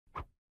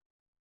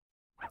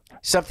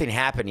Something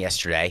happened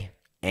yesterday,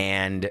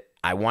 and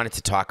I wanted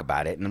to talk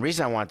about it. And the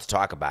reason I wanted to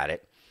talk about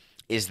it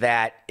is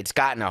that it's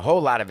gotten a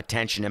whole lot of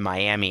attention in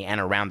Miami and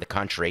around the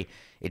country.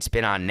 It's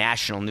been on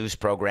national news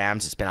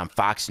programs. It's been on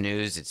Fox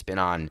News.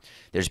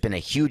 There's been a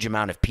huge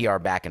amount of PR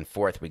back and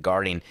forth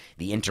regarding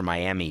the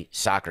Inter-Miami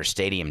soccer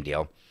stadium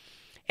deal.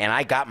 And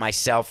I got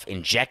myself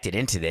injected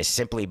into this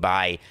simply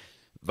by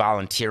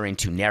volunteering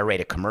to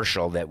narrate a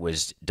commercial that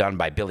was done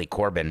by Billy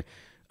Corbin,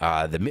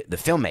 the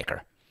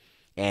filmmaker.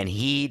 And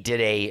he did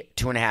a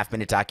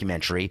 2.5-minute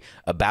documentary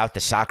about the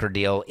soccer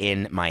deal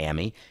in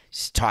Miami,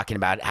 talking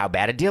about how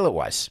bad a deal it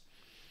was.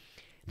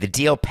 The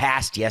deal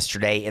passed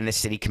yesterday in the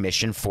city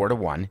commission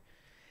 4-1.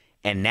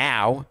 And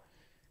now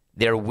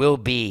there will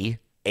be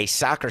a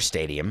soccer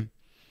stadium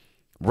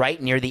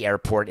right near the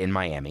airport in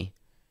Miami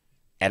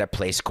at a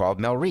place called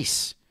Mel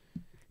Reese.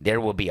 There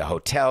will be a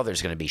hotel.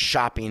 There's going to be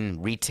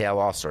shopping, retail,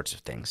 all sorts of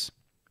things.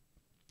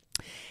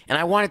 And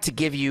I wanted to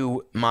give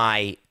you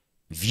my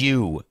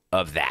view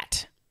of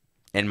that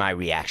and my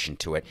reaction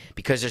to it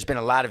because there's been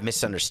a lot of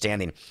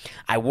misunderstanding.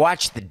 I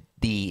watched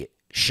the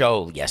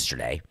show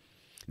yesterday.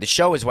 The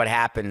show is what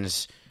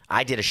happens.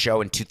 I did a show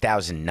in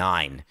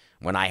 2009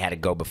 when I had to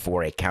go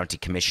before a county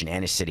commission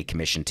and a city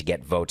commission to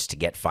get votes to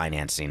get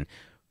financing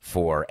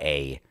for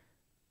a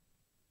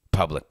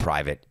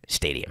public-private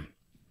stadium.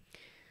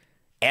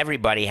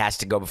 Everybody has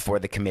to go before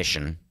the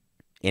commission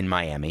in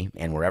Miami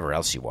and wherever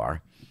else you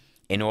are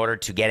in order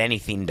to get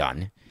anything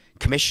done.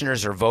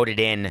 Commissioners are voted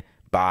in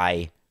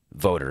by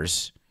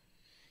voters.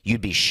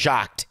 You'd be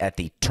shocked at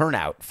the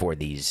turnout for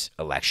these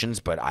elections,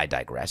 but I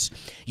digress.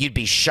 You'd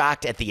be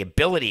shocked at the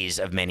abilities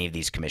of many of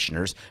these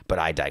commissioners, but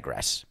I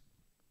digress.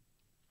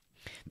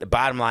 The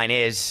bottom line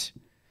is,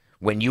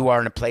 when you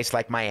are in a place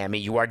like Miami,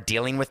 you are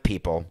dealing with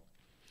people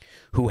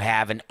who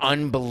have an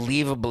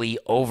unbelievably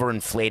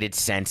overinflated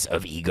sense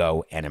of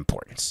ego and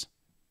importance.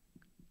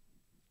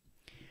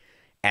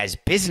 As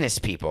business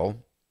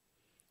people,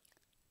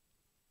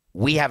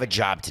 we have a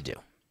job to do.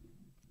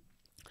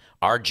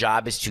 Our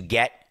job is to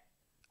get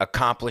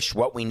accomplished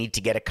what we need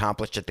to get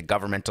accomplished at the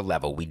governmental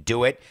level. We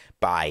do it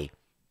by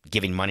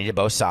giving money to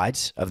both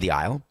sides of the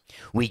aisle.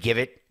 We give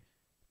it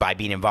by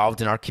being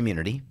involved in our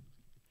community.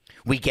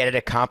 We get it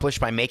accomplished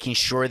by making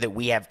sure that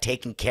we have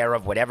taken care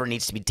of whatever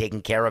needs to be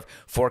taken care of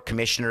for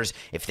commissioners.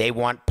 If they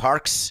want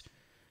parks,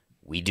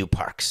 we do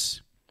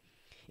parks.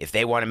 If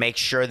they want to make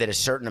sure that a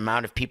certain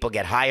amount of people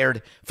get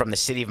hired from the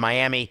city of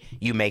Miami,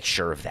 you make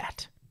sure of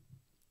that.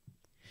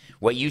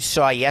 What you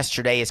saw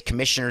yesterday is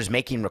commissioners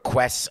making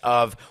requests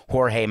of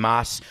Jorge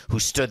Mas, who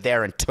stood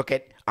there and took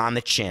it on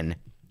the chin.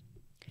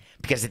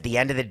 Because at the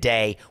end of the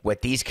day,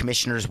 what these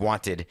commissioners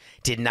wanted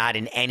did not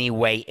in any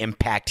way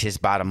impact his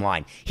bottom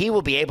line. He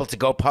will be able to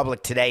go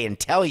public today and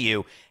tell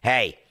you,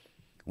 hey,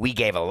 we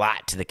gave a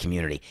lot to the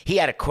community. He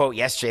had a quote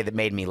yesterday that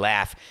made me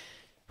laugh.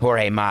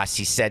 Jorge Mas,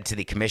 he said to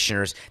the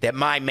commissioners that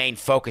my main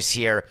focus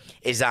here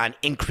is on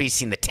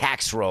increasing the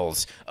tax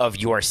rolls of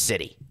your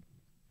city.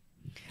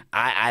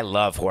 I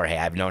love Jorge.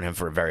 I've known him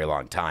for a very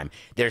long time.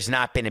 There's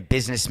not been a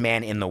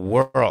businessman in the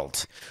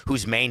world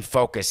whose main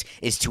focus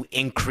is to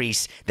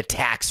increase the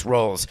tax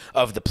rolls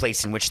of the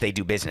place in which they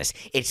do business.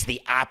 It's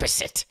the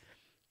opposite.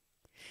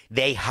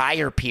 They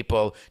hire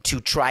people to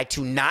try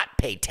to not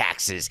pay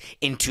taxes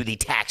into the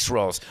tax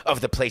rolls of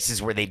the places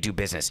where they do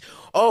business.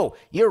 Oh,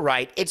 you're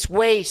right. It's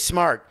way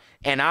smart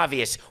and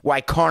obvious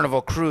why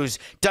Carnival Cruise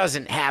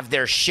doesn't have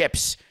their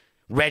ships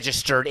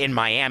registered in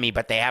Miami,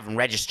 but they have them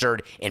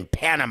registered in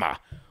Panama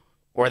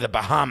or the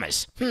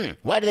Bahamas.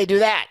 Why do they do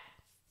that?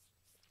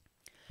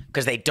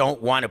 Because they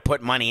don't want to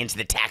put money into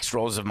the tax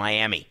rolls of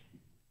Miami.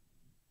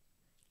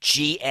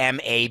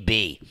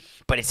 GMAB.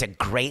 But it's a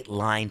great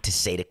line to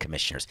say to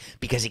commissioners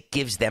because it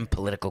gives them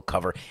political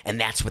cover,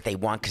 and that's what they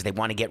want because they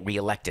want to get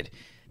reelected.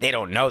 They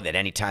don't know that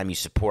anytime you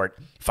support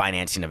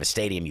financing of a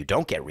stadium, you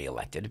don't get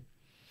reelected.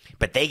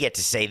 But they get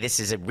to say this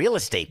is a real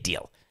estate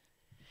deal.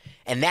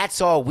 And that's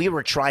all we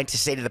were trying to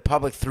say to the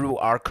public through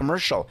our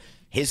commercial,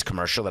 his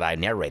commercial that I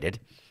narrated,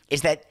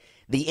 is that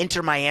the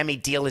Inter-Miami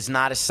deal is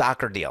not a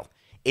soccer deal.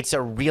 It's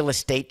a real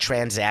estate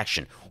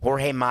transaction.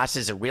 Jorge Mas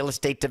is a real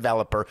estate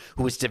developer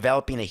who is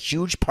developing a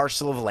huge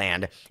parcel of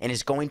land and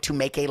is going to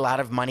make a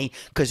lot of money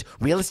because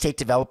real estate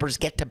developers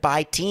get to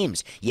buy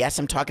teams. Yes,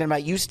 I'm talking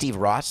about you, Steve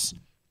Ross,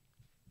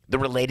 the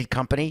related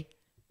company.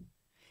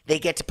 They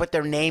get to put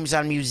their names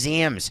on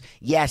museums.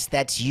 Yes,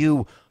 that's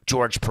you,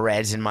 George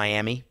Perez in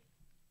Miami.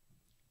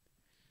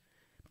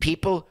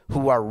 People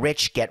who are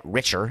rich get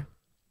richer.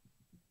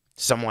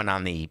 Someone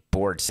on the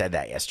board said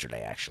that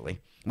yesterday, actually.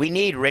 We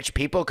need rich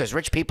people because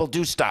rich people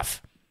do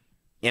stuff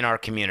in our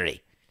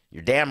community.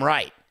 You're damn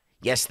right.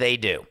 Yes, they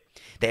do.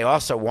 They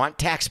also want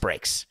tax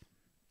breaks.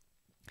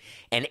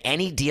 And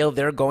any deal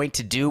they're going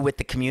to do with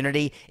the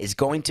community is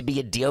going to be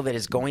a deal that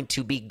is going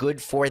to be good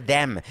for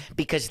them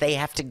because they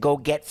have to go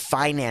get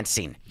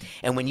financing.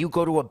 And when you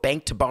go to a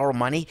bank to borrow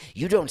money,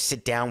 you don't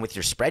sit down with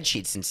your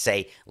spreadsheets and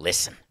say,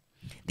 listen,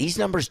 these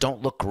numbers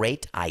don't look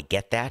great. I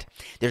get that.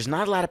 There's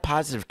not a lot of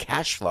positive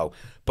cash flow,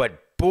 but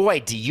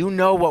boy, do you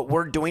know what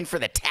we're doing for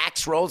the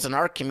tax rolls in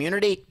our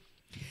community?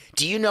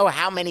 Do you know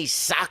how many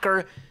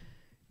soccer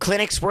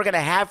clinics we're going to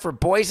have for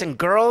boys and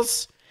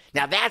girls?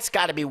 Now that's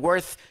got to be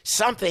worth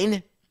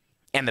something.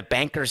 And the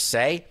bankers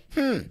say,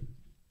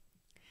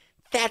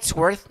 that's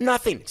worth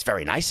nothing. It's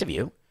very nice of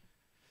you.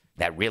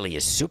 That really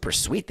is super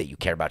sweet that you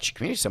care about your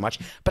community so much.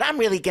 But I'm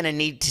really going to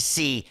need to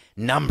see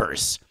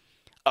numbers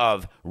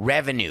of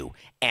revenue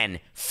and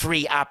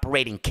free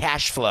operating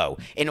cash flow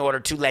in order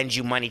to lend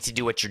you money to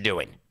do what you're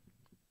doing.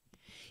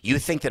 You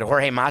think that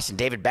Jorge Mas and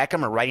David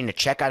Beckham are writing a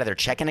check out of their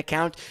checking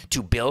account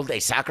to build a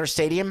soccer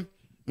stadium?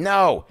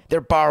 No,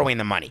 they're borrowing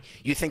the money.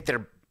 You think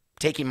they're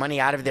taking money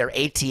out of their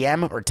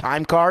ATM or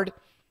time card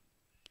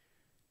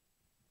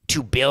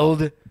to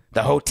build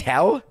the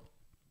hotel?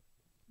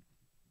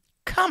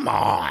 Come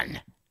on.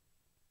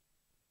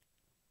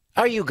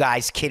 Are you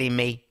guys kidding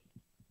me?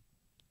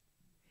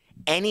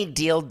 Any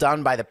deal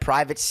done by the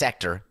private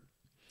sector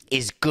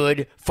is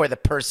good for the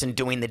person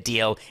doing the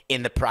deal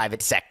in the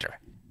private sector.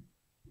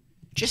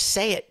 Just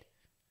say it.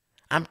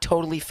 I'm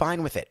totally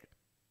fine with it.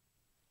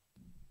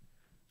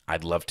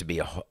 I'd love to be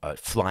a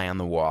fly on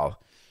the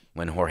wall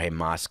when Jorge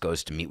Mas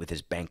goes to meet with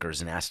his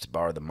bankers and asks to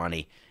borrow the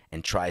money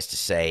and tries to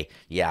say,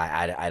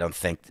 yeah, I don't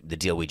think the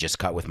deal we just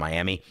cut with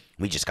Miami,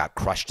 we just got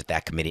crushed at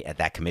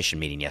that commission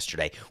meeting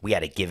yesterday. We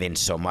had to give in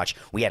so much.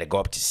 We had to go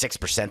up to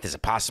 6% as a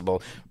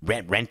possible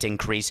rent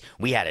increase.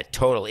 We had a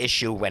total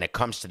issue when it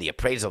comes to the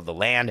appraisal of the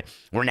land.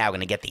 We're now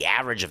going to get the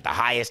average of the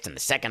highest and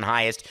the second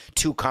highest,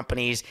 two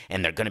companies,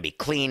 and they're going to be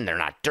clean. They're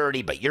not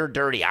dirty, but you're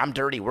dirty. I'm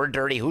dirty. We're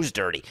dirty. Who's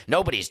dirty?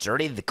 Nobody's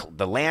dirty.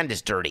 The land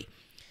is dirty.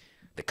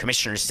 The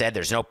commissioner said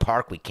there's no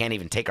park. We can't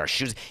even take our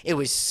shoes. It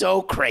was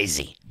so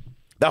crazy.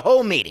 The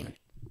whole meeting.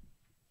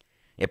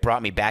 It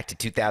brought me back to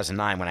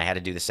 2009 when I had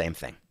to do the same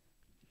thing.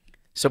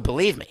 So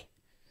believe me,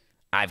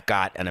 I've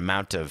got an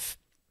amount of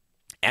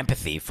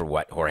empathy for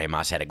what Jorge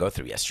Mas had to go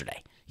through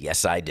yesterday.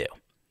 Yes, I do.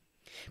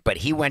 But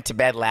he went to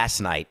bed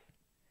last night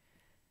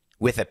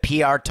with a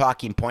PR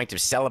talking point of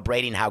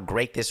celebrating how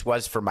great this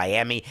was for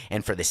Miami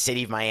and for the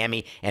city of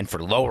Miami and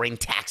for lowering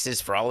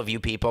taxes for all of you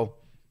people.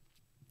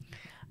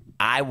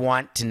 I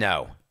want to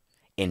know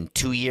in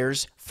 2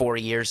 years, 4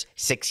 years,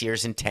 6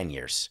 years, and 10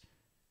 years.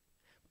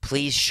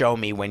 Please show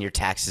me when your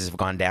taxes have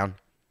gone down.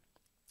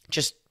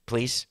 Just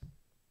please.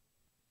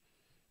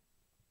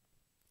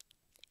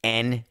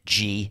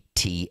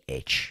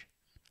 NGTH.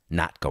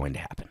 Not going to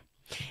happen.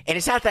 And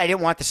it's not that I didn't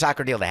want the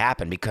soccer deal to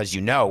happen, because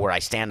you know where I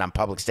stand on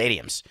public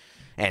stadiums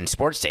and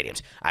sports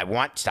stadiums. I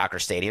want soccer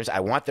stadiums. I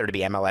want there to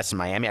be MLS in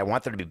Miami. I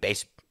want there to be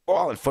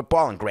baseball and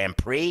football and Grand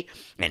Prix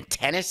and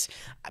tennis,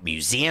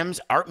 museums,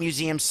 art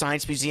museums,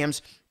 science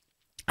museums.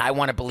 I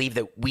want to believe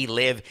that we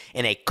live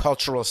in a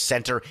cultural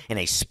center, in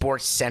a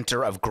sports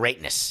center of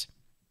greatness.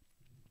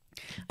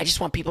 I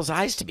just want people's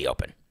eyes to be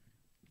open.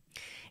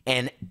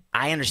 And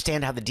I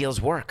understand how the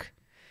deals work,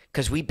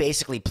 because we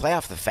basically play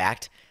off the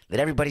fact that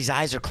everybody's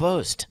eyes are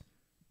closed.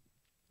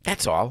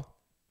 That's all.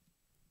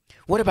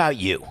 What about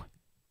you?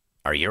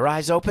 Are your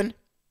eyes open?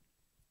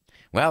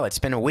 Well, it's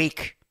been a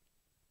week.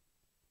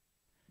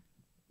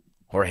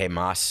 Jorge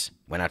Mas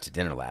went out to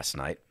dinner last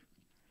night.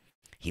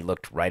 He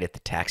looked right at the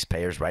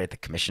taxpayers, right at the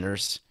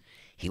commissioners.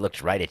 He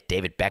looked right at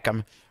David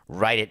Beckham,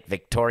 right at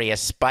Victoria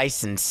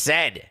Spice, and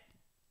said,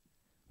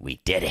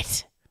 "We did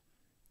it.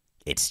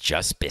 It's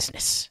just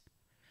business.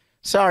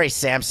 Sorry,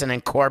 Samson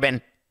and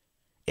Corbin.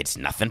 It's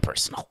nothing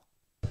personal."